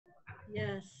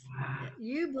Yes.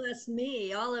 You bless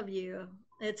me, all of you.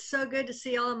 It's so good to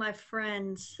see all of my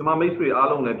friends. It's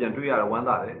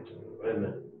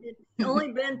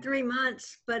only been 3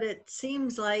 months, but it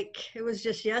seems like it was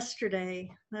just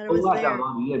yesterday that I was there.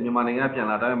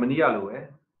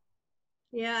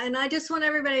 Yeah, and I just want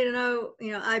everybody to know,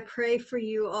 I pray for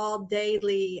you all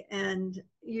daily, and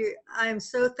I'm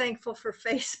so thankful for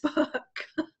Facebook.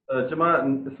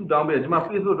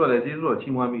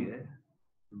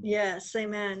 Yes,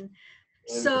 amen.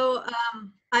 So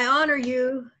I honor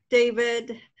you,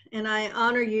 David, and I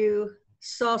honor you,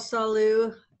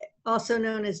 Salu, also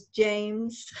known as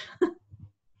James.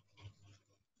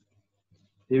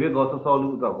 David also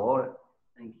Salu.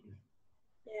 Thank you.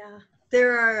 Yeah,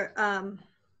 there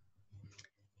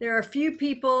are a few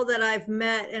people that I've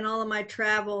met in all of my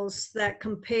travels that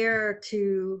compare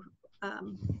to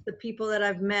the people that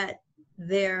I've met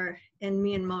there in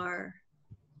Myanmar.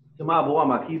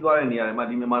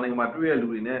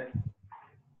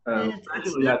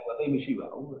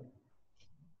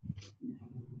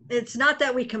 It's not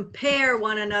that we compare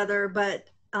one another, but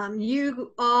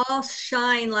you all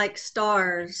shine like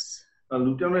stars.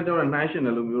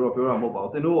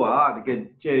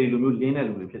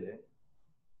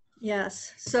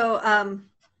 Yes. So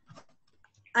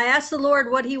I asked the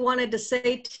Lord what he wanted to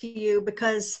say to you,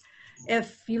 because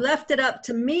if you left it up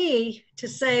to me to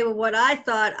say what I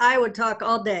thought, I would talk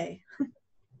all day.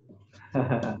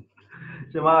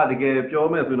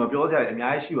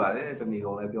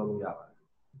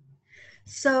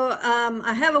 So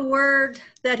I have a word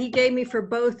that he gave me for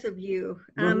both of you,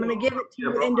 and I'm going to give it to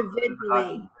you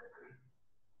individually.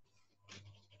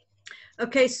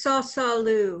 Okay,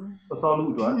 Salu.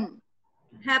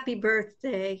 Happy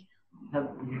birthday.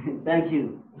 Thank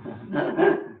you.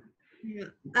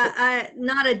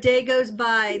 Not a day goes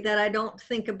by that I don't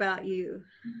think about you.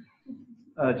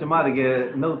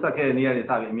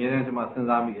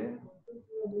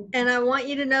 And I want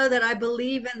you to know that I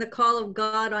believe in the call of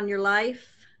God on your life.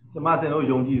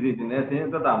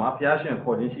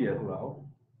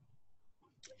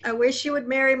 I wish you would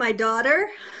marry my daughter.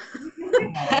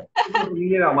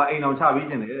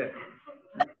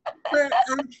 But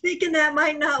I'm thinking that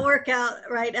might not work out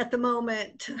right at the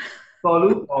moment.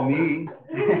 Salute for me.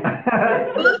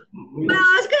 Well,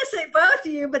 I was going to say both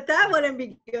of you, but that wouldn't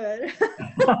be good.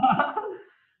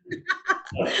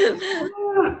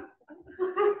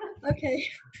 Okay.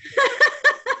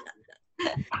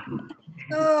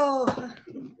 Oh,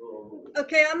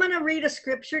 okay. I'm going to read a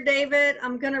scripture, David.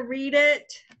 I'm going to read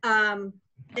it.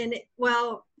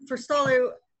 For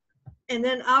Salu, and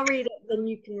then I'll read it, then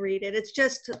you can read it. It's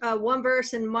just one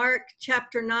verse in Mark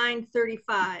chapter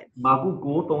 9:35.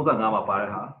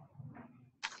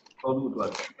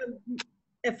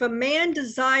 If a man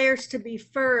desires to be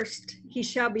first, he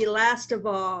shall be last of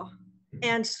all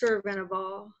and servant of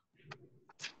all.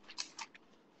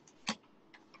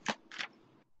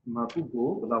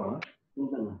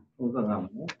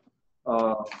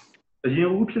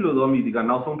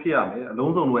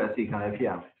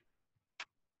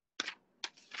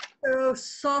 So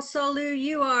Salu,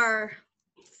 you are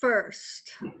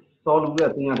first.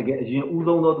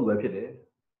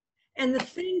 And the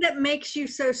thing that makes you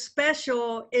so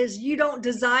special is you don't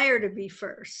desire to be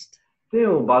first.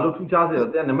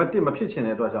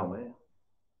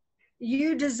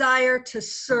 You desire to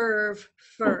serve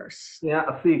first.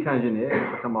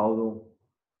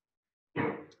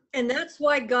 And that's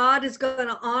why God is going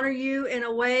to honor you in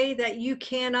a way that you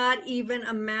cannot even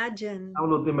imagine.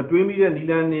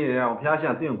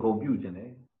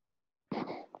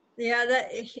 Yeah,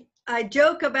 I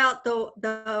joke about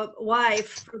the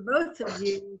wife for both of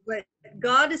you, but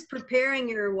God is preparing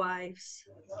your wives.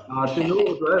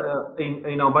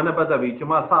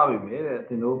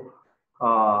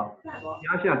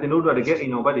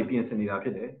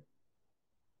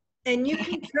 And you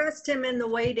can trust him in the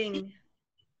waiting.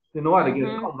 Because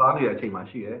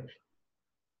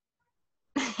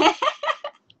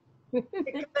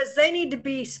they need to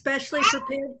be specially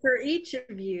prepared for each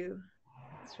of you.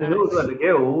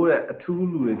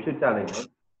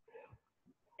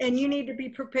 And you need to be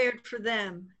prepared for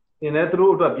them.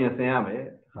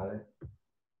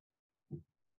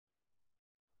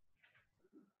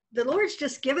 The Lord's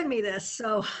just given me this,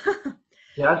 so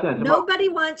nobody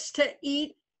wants to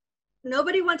eat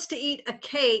a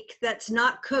cake that's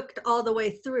not cooked all the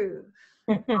way through.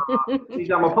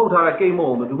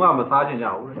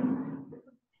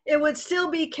 It would still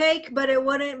be cake, but it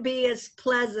wouldn't be as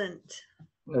pleasant.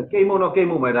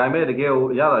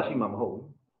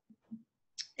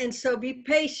 And so be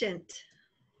patient.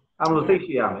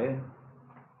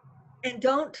 And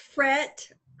don't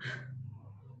fret.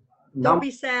 Don't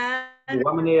be sad,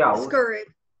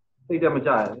 discouraged.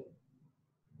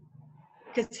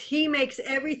 Because he makes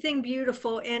everything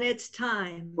beautiful in its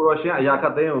time.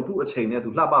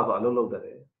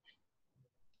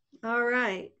 All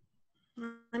right.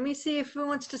 Let me see if he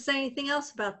wants to say anything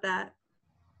else about that.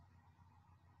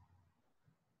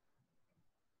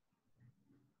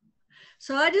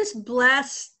 So I just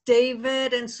bless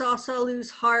David and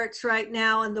Sasalu's hearts right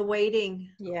now in the waiting.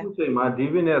 Yeah.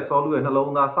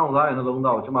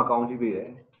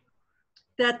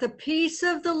 That the peace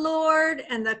of the Lord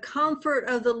and the comfort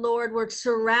of the Lord would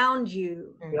surround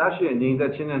you.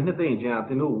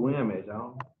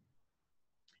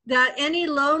 That any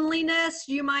loneliness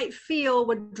you might feel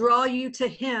would draw you to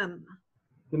him.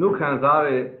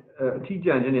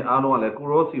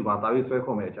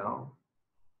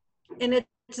 And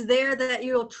it's there that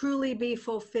you'll truly be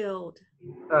fulfilled.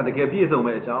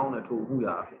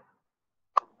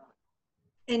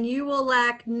 And you will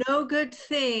lack no good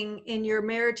thing in your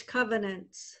marriage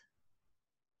covenants.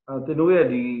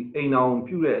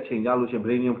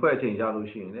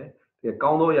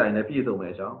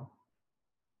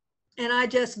 And I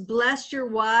just bless your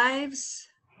wives.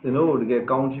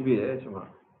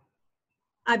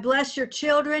 I bless your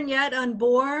children yet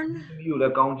unborn.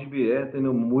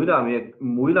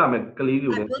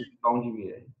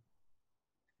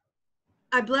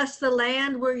 I bless the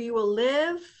land where you will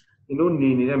live.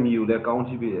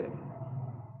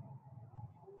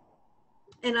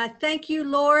 And I thank you,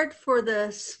 Lord, for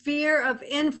the sphere of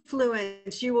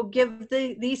influence you will give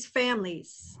these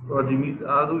families.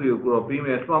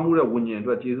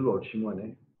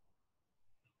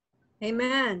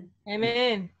 Amen.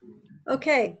 Amen.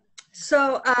 Okay,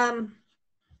 so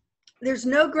there's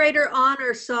no greater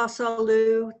honor,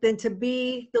 Sasalu, than to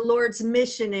be the Lord's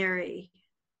missionary.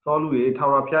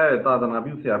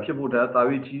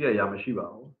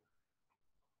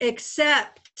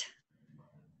 Except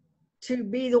to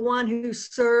be the one who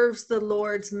serves the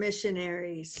Lord's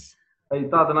missionaries.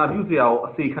 And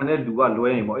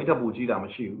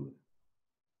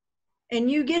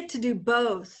you get to do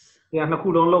both.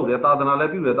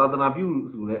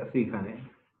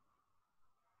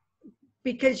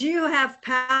 Because you have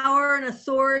power and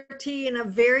authority and a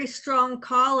very strong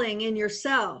calling in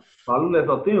yourself.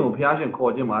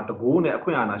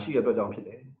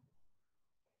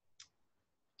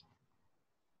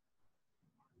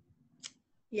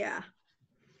 Yeah.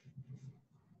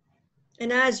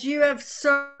 And as you have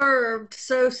served,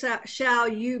 so shall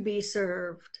you be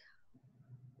served.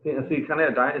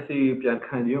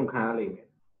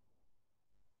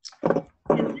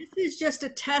 And this is just a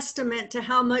testament to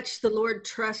how much the Lord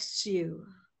trusts you.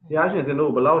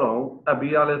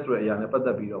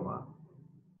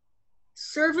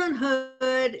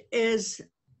 Servanthood is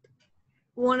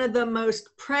one of the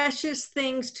most precious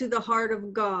things to the heart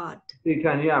of God. And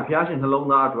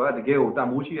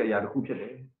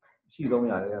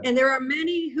there are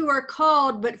many who are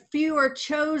called, but few are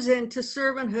chosen to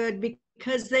servanthood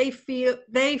because they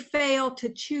fail to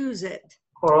choose it.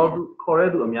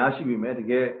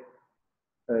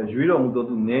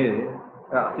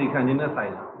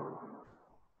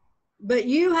 But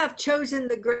you have chosen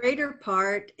the greater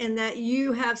part in that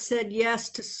you have said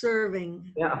yes to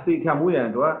serving.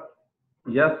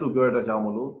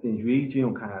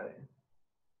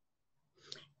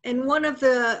 And one of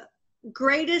the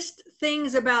greatest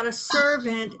things about a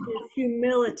servant is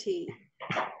humility.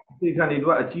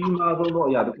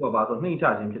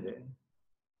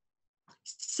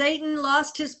 Satan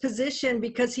lost his position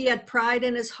because he had pride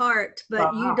in his heart,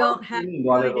 but you don't have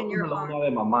pride in your heart.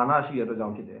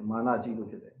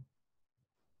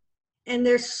 And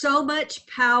there's so much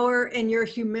power in your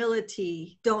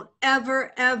humility. Don't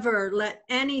ever, ever let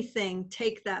anything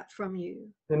take that from you.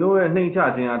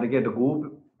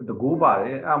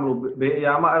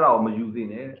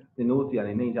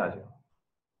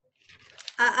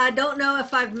 I don't know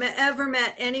if I've ever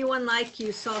met anyone like you,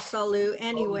 Sasalu,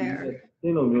 anywhere.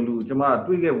 And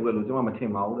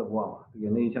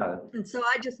so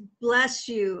I just bless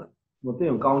you.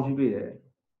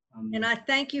 And I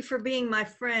thank you for being my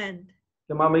friend.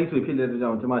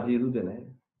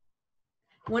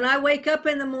 When I wake up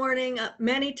in the morning,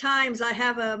 many times I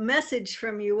have a message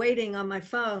from you waiting on my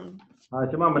phone.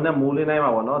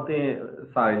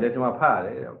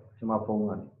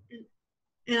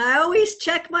 And I always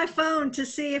check my phone to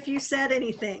see if you said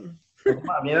anything.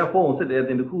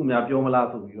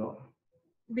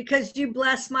 Because you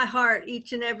bless my heart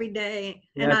each and every day,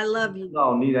 and I love you.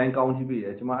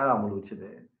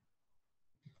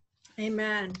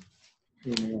 Amen.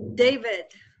 David.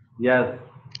 Yes.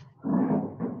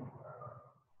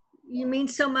 You mean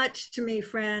so much to me,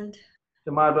 friend.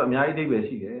 ကျွန်မအတွက်အများကြီးအဓိပ္ပာယ်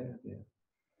ရှိတယ်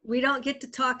We don't get to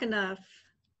talk enough.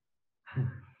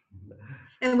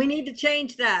 And we need to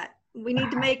change that. We need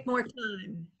to make more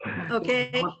time. Okay?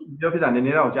 ပြောဖြစ်တာနည်းန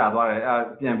ည်းတော့ကြာသွားတယ်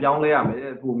ပြန်ပြောင်းလဲရမ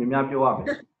ယ်ပိုများများပြောရမယ်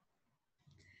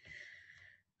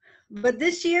But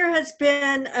this year has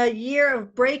been a year of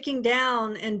breaking down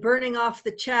and burning off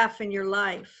the chaff in your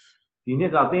life. ဒီနှ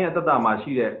စ်ကသင်ရဲ့အတ္တမှာ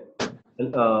ရှိတဲ့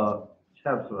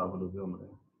chaff ဆိုတာဘယ်လိုပြောမလဲ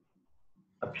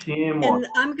အပြင်းပေါ့ And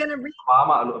I'm going to read ဘာ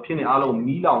မှအဖြစ်နေအားလုံး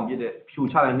မီးလောင်ပြတဲ့ဖြူ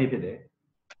ချတဲ့နေ့ဖြစ်တယ်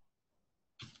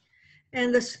And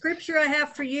the scripture I have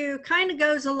for you kind of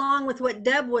goes along with what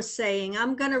Deb was saying.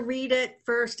 I'm going to read it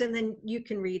first and then you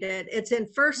can read it. It's in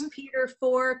 1 Peter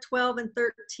 4:12 and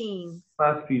 13.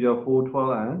 1 Peter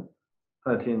 4:12 and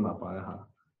 13 မှာပါတယ်ဟာ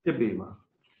တစ်ပေမှာ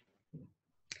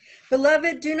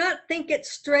Beloved, do not think it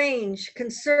strange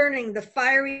concerning the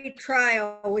fiery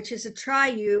trial which is to try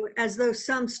you, as though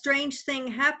some strange thing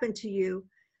happened to you,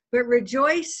 but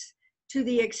rejoice to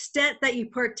the extent that you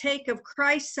partake of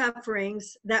Christ's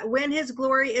sufferings, that when his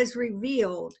glory is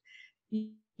revealed,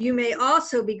 you may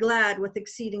also be glad with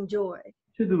exceeding joy.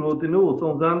 ချစ်သူတို့သင်တို့ကို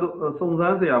စုံစ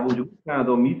မ်းစရာဖို့ယူခံ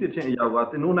သောမိစစ်ချင်းအရာက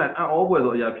သင်တို့၌အံ့ဩဖွယ်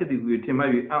သောအရာဖြစ်သည်ဟုထင်မှတ်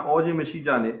၍အံ့ဩခြင်းမရှိကြ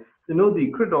နှင့်သင်တို့သည်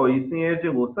ခရစ်တော်၏ဆင်းရဲခြ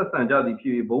င်းကိုဆက်ဆံကြသည်ဖြ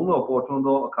စ်၍ဘုန်းတော်ပေါ်ထွန်း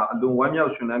သောအခါအလွန်ဝမ်းမြော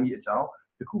က်ရှင်လန်းမည်အကြောင်း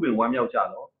ယခုပင်ဝမ်းမြောက်ကြ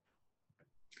လော့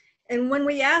And when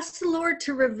we ask the Lord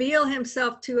to reveal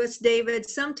himself to us, David,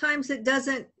 sometimes it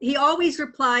doesn't, he always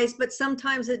replies, but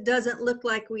sometimes it doesn't look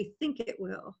like we think it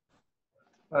will.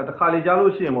 တခါလေကြား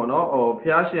လို့ရှိရင်ပေါ့နော်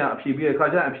ဖျားရှင်အဖြေပေးတဲ့ခါ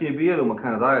ကျအဖြေပေးရလို့မ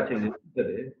ခံစားရတဲ့အချိန်လေးဖြစ်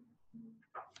တယ်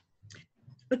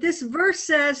But this verse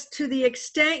says, to the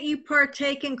extent you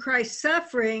partake in Christ's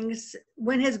sufferings,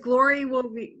 when his glory will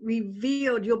be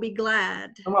revealed, you'll be glad.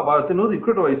 အမှဘာလို့သင်တို့ဒီခရ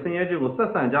စ်တော်၏ဆင်းရဲခြင်းကိုဆက်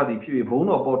ဆံကြသည်ဖြစ်၍ဘုန်း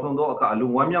တော်ပေါ်ထွန်းသောအခါအလွ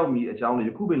န်ဝမ်းမြောက်မည်အကြောင်းနဲ့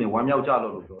ယခုပင်ဝမ်းမြောက်ကြ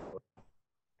လော့လို့ပြော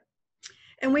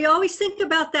And we always think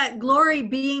about that glory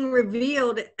being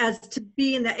revealed as to be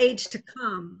in the age to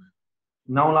come.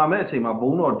 နောင်လာမယ့်အချိန်မှာဘု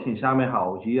န်းတော်ထင်ရှားမယ့်ဟာ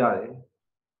ကိုရေးရတယ်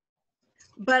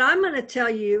But I'm going to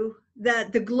tell you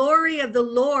that the glory of the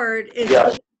Lord is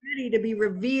ready to be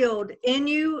revealed in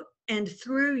you and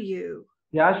through you.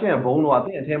 ဘုရားရှင်ဘုန်းတော်အသ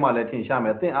င်အထဲမှာလည်းထင်ရှားမ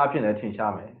ယ်အသင်အားဖြင့်လည်းထင်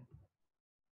ရှားမယ်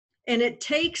And it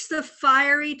takes the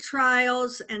fiery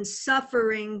trials and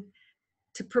suffering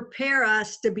to prepare us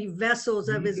to be vessels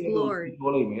of his glory.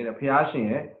 ပြောလိမ့်မယ်ဘုရားရှင်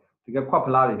ရဲ့တကယ်ခွက်ဖ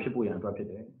လားတွေဖြစ်ဖို့ရန်အတွက်ဖြစ်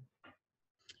တယ်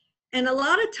And a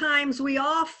lot of times we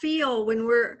all feel when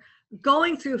we're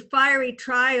going through fiery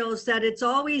trials that it's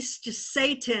always just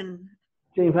Satan.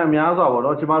 ချိန်ဖန်များစွာပေါ့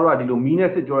နော်ကျမတို့ကဒီလိုမီးနဲ့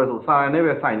စစ်ကြောရဲဆိုစာရန်နဲ့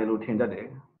ပဲဆိုင်တယ်လို့ထင်တတ်တယ်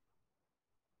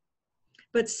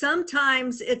But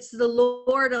sometimes it's the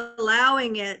Lord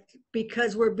allowing it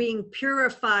because we're being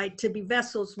purified to be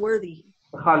vessels worthy.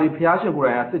 အခါလေးဘုရားရှင်ကိုယ်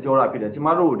တိုင်ကစစ်ကြောတာဖြစ်တယ်ကျမ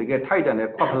တို့ကိုတကယ်ထိုက်တန်တဲ့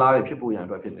ခွက်ဖလားတွေဖြစ်ဖို့ရန်အ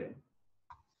တွက်ဖြစ်တယ်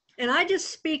And I just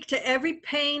speak to every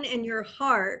pain in your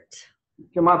heart.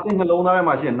 ကျမသင်နှလုံးသားထဲ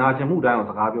မှာရှိတဲ့နာကျင်မှုတိုင်းကို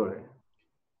စကားပြောတယ်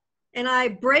And I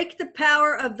break the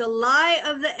power of the lie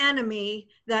of the enemy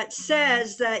that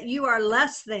says that you are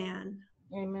less than.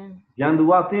 Amen. ရန်သူ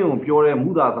ကသင်ကိုပြောတဲ့မူ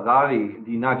တာစကားတွေ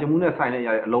ဒီနာကျင်မှုနဲ့ဆိုင်တဲ့အ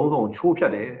ရာတွေအလုံးစုံချိုးဖြ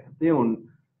တ်တယ်သင်ကို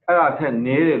အဲ့ဒါထက်န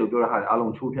ည်းတယ်လို့ပြောတဲ့ဟာတွေအ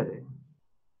လုံးချိုးဖြတ်တယ်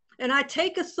And I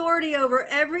take authority over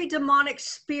every demonic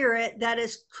spirit that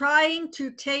is trying to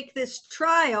take this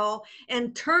trial and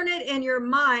turn it in your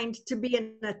mind to be an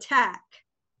attack.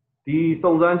 ဒီ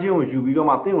စုံစမ်းခြင်းကိုယူပြီးတော့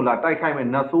မှသင်ကိုလာတိုက်ခိုက်မဲ့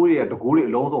နတ်ဆိုးတွေရဲ့တကိုးတွေ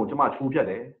အလုံးစုံကျမချိုးဖြတ်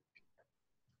တယ်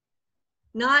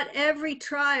Not every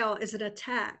trial is an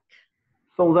attack.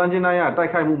 စုံစမ်းခြင်းတိုင်းကတို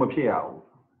က်ခိုက်မှုမဖြစ်ရဘူး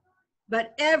But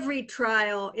every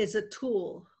trial is a tool.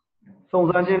 စုံ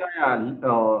စမ်းခြင်းတိုင်းက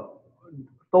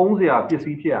သုံးစရာပစ္စ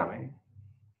ည်းဖြစ်ရမယ်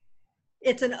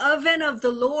It's an oven of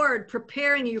the Lord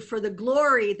preparing you for the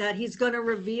glory that he's going to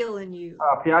reveal in you.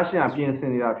 ဘုရားရှင်ကပြင်ဆ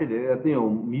င်နေတာဖြစ်တယ်သင်ကို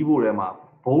မီးဖို့ထဲမှာ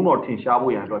ဘုန်းတော်ထင်ရှား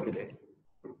ဖို့ရန်အတွက်ဖြစ်တယ်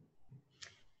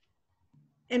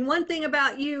And one thing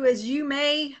about you is you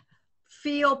may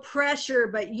feel pressure,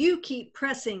 but you keep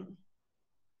pressing.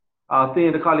 သင်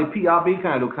တခါလေဖိအားပေး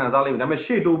ခံရလို့ခံစားလိမ့်မယ်ဒါပေမဲ့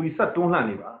ရှေ့တိုးပြီးဆက်တွန်းလှန်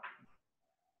နေပါ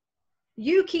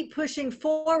You keep pushing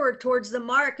forward towards the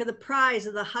mark of the prize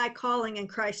of the high calling in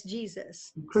Christ Jesus.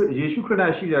 ယေရှုခရစ်၌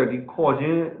ရှိတဲ့ဒီခေါ်ခြ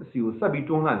င်းစီကိုဆက်ပြီး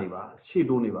တွန်းလှန်နေပါရှေ့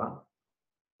တိုးနေပါ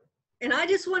And I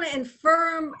just want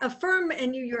to affirm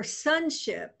in you your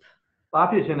sonship. သား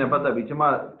ဖြစ်ခြင်းနဲ့ပတ်သက်ပြီးကျွန်မ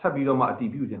ထပ်ပြီးတော့မှအတ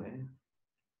ည်ပြုခြင်းတယ်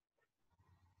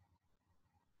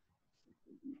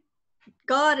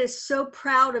God is so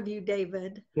proud of you,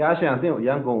 David. ဘုရားရှင်အသင်ကိုအ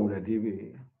ယံကုန်တယ်ဒီပြီ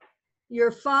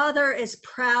Your father is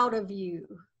proud of you.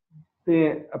 သင်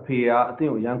အဖေကအသင်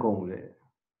ကိုအယံကုန်တယ်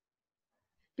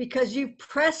Because you've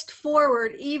pressed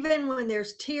forward even when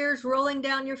there's tears rolling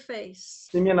down your face.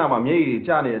 သင်မျက်နှာမှာမျက်ရည်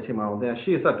ကျနေတဲ့အချိန်မှာသင်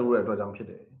ရှေ့ဆက်တိုးတဲ့အတွက်ကြောင့်ဖြစ်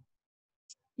တယ်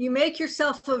you make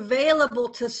yourself available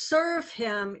to serve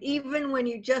him even when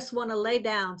you just want to lay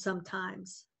down sometimes.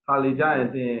 ခါလေကြရင်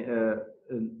တင်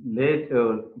လဲဘ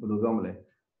ယ်လိုပြောမလဲ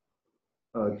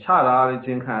ချတာခြ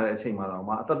င်းခံရတဲ့အချိန်မှာတော့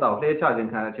မှအသက်တောင်လှဲချခြင်း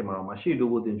ခံရတဲ့အချိန်မှာတော့မှရှေ့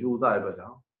တိုးဖို့တင်ကြိုးစားရတဲ့အတွက်ကြော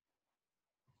င့်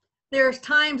There's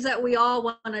times that we all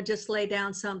want to just lay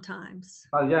down sometimes.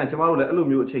 ခါလေကြရင်ကျမတို့လည်းအဲ့လို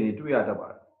မျိုးအချိန်တွေတွေ့ရတတ်ပါ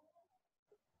တယ်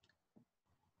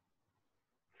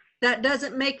That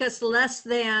doesn't make us less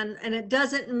than, and it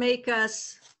doesn't make us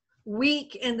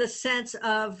weak in the sense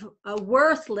of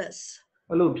worthless.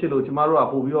 အဲ့လိုဖြစ်လို့ကျမတို့က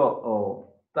ပို့ပြီးတော့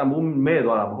တန်ဖိုးမဲ့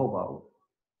သွားတာမဟုတ်ပါဘူး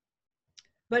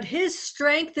But his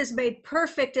strength is made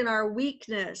perfect in our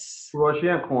weakness. ကိုရောရှ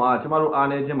င်ခွန်အားကျမတို့အား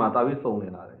နည်းခြင်းမှာတာပြီးစုံနေ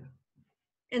တာတယ်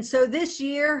And so this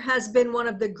year has been one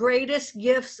of the greatest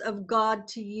gifts of God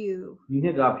to you. ဒီနှ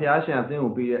စ်ကဖျားရှင်အသင်း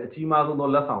ကိုပေးတဲ့အကြီးမားဆုံးသော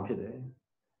လက်ဆောင်ဖြစ်တယ်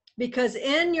Because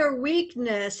in your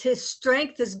weakness, his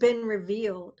strength has been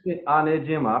revealed. အားနည်းခြ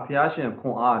င်းမှာဖျားရှင်ခွ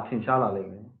န်အားထင်ရှားလာလိ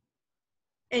မ့်မယ်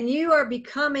And you are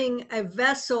becoming a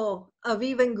vessel of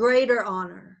even greater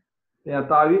honor. တရား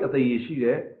တာပြီးအသေးရှိ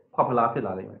တဲ့ခွက်ဖလားဖြစ်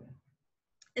လာလိမ့်မယ်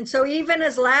And so even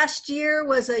as last year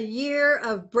was a year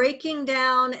of breaking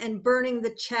down and burning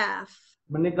the chaff,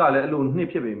 မနစ်ကလည်းအဲ့လိုနှစ်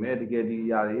ဖြစ်ပေမဲ့တကယ်ဒီ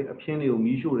ຢာတွေအပြင်းတွေကို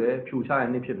မီးရှို့တယ်ဖြိုချတဲ့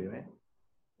နှစ်ဖြစ်ပေမဲ့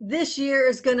this year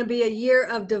is going to be a year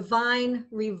of divine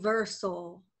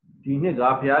reversal. ဒီနှစ်က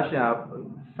ဘုရားရှင်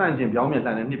ဆန့်ကျင်ပြောင်းပြန်လှ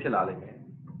န်တဲ့နှစ်ဖြစ်လာလိမ့်မယ်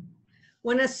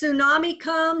When a tsunami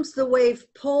comes, the wave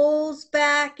pulls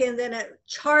back and then it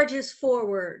charges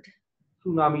forward. ဆူ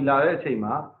နာမီလာတဲ့အချိန်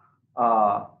မှာ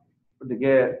တက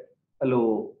ယ်အဲ့လို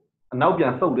အနောက်ပြ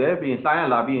န်ဆုတ်တယ်ပြီးရင်လှိုင်းရ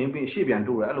လာပြီးရင်ရှေ့ပြန်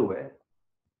တိုးတယ်အဲ့လိုပဲ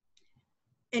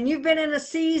And you've been in a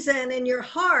season in your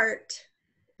heart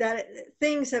that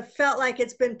things have felt like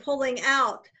it's been pulling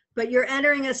out, but you're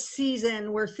entering a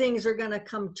season where things are going to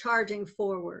come charging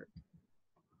forward.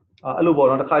 အဲ့လိုပေါ့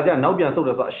နော်တစ်ခါကျနောက်ပြန်ဆုတ်တ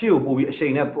ယ်ဆိုတော့အရှိကိုပို့ပြီးအချိ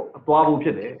န်နဲ့သွားဖို့ဖြ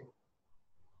စ်တယ်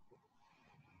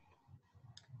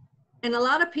And a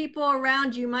lot of people around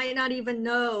you might not even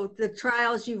know the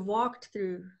trials you've walked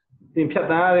through. သင်ဖြတ်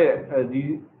တန်းရတဲ့ဒီ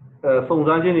စုံစ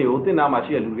မ်းခြင်းတွေကိုသင်နာမှာ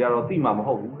ရှိတဲ့လူတွေကတော့သိမှာမ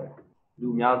ဟုတ်ဘူးလေလူ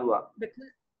အများစုက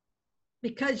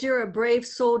Because you're a brave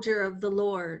soldier of the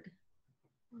Lord.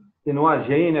 သင်တို့က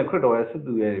ရဲရင်နဲ့ခရစ်တော်ရဲ့စစ်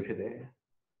သူရဲတွေဖြစ်တယ်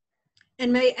And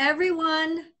may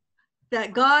everyone that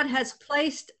God has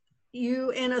placed you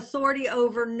in authority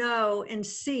over know and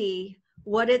see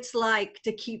what it's like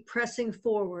to keep pressing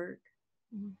forward.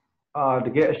 တ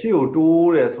ကယ်အရှိကို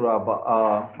တိုးတယ်ဆိုတာ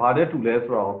ဘာတဲ့တူလဲ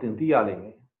ဆိုတာကိုသင်သိရလိမ့်မ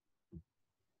ယ်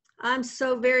I'm so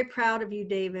very proud of you,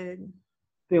 David.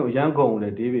 သင်ကိုရမ်းကုန်တ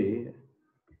ယ်ဒေးဗစ်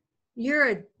You're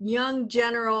a young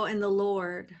general in the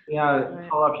Lord. သင်က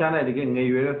ဆောင်းဖျားနဲ့တကယ်ငယ်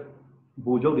ရွယ်တဲ့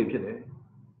ဗိုလ်ချုပ်တွေဖြစ်တယ်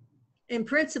And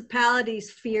principalities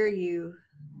fear you.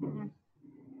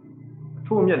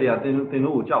 ထို့အမြတ်တွေကသင်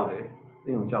တို့ကိုကြောက်တယ်သ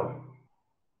င်ကိုကြောက်တယ်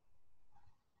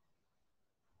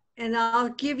And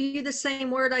I'll give you the same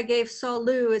word I gave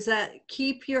Saulu, is that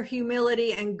keep your humility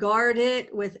and guard it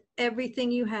with everything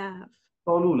you have.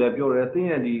 ဆောင်းလူလည်းပြောတယ်သင်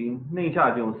ရဲ့ဒီနှိမ့်ချ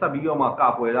ခြင်းကိုဆက်ပြီးတော့မှကာ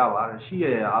ကွယ်တာပါရှိရ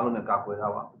အားလုံးနဲ့ကာကွယ်တာ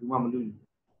ပါဘူးမှမလူ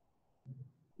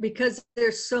Because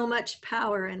there's so much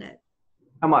power in it.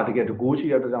 အမှတကယ်တကိုးရှိ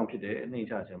တဲ့အတွက်ကြောင့်ဖြစ်တယ်နှိမ့်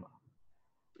ချခြင်းပါ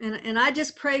And I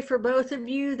just pray for both of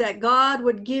you that God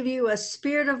would give you a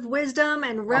spirit of wisdom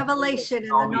and revelation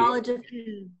in the knowledge of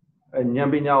him. ဉာဏ်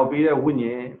ပညာကိုပေးတဲ့ဝိ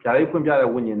ညာဉ်ဗျာဒိတ်ဖွင့်ပြတဲ့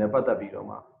ဝိညာဉ်နဲ့ပတ်သက်ပြီးတော့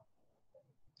မှ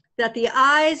That the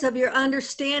eyes of your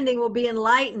understanding will be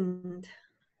enlightened.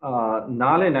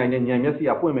 နားလည်နိုင်တဲ့ဉာဏ်မျက်စိ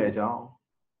ကပွင့်မဲ့အကြောင်း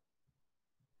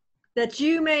That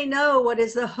you may know what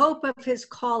is the hope of his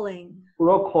calling. ကို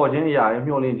တော့ခေါ်ခြင်းအရာရဲ့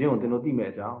မျှော်လင့်ခြင်းကိုသင်တို့သိမဲ့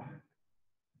အကြောင်း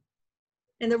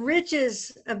And the riches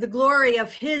of the glory of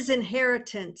his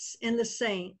inheritance in the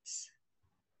saints.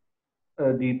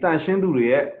 ဒီတန်ရှင်းသူတွေ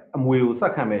ရဲ့အမွေကိုစ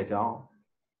က္ခံမဲ့အကြောင်း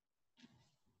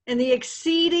And the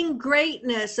exceeding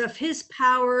greatness of his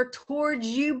power towards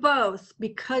you both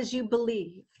because you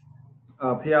believe.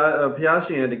 ဖျား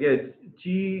ရှင်ရဲ့တကယ်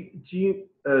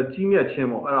ကြီးမြတ်ခြင်း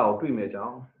ပေါ့အဲ့ဒါကိုတွေ့မဲ့အကြော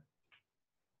င်း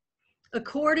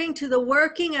According to the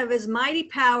working of his mighty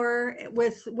power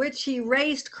with which he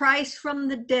raised Christ from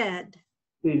the dead.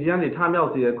 ဒီကျမ်းတွေထားမြောက်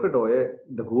စေတဲ့ခရစ်တော်ရဲ့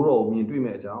တကူတော်ကိုမြင်တွေ့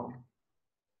မဲ့အကြောင်း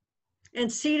And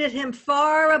seated him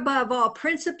far above all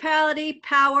principality,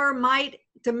 power, might,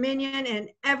 dominion, and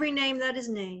every name that is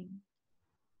named.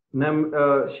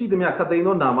 ရှိသမျှခတ်သိမ်း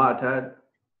သောနာမအထက်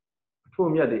ထို့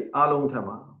မြတ်တွေအားလုံးထက်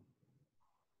မှာ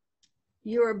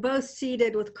You are both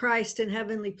seated with Christ in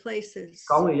heavenly places.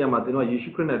 ကောင်းကင်ယံမှာသင်တို့ယေရှု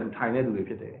ခရစ်နဲ့အတူထိုင်နေသူတွေ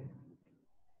ဖြစ်တယ်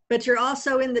But you're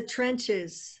also in the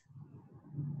trenches.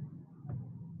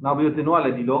 နောက်ပြီးသင်တို့ကလ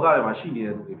ည်းဒီလောကထဲမှာရှိနေ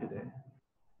တဲ့သူတွေဖြစ်တယ်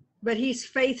But he's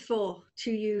faithful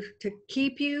to you to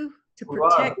keep you, to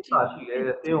protect you. ရှိတယ်သ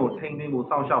င်ကိုထိန်းသိမ်းဖို့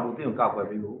စောင့်ရှောက်ဖို့သင်ကိုကာကွယ်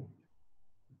ပေးဖို့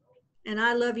And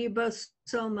I love you both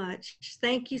so much.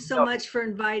 Thank you so much for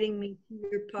inviting me to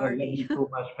your I love party. you so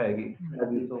much, Peggy.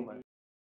 Love you so much.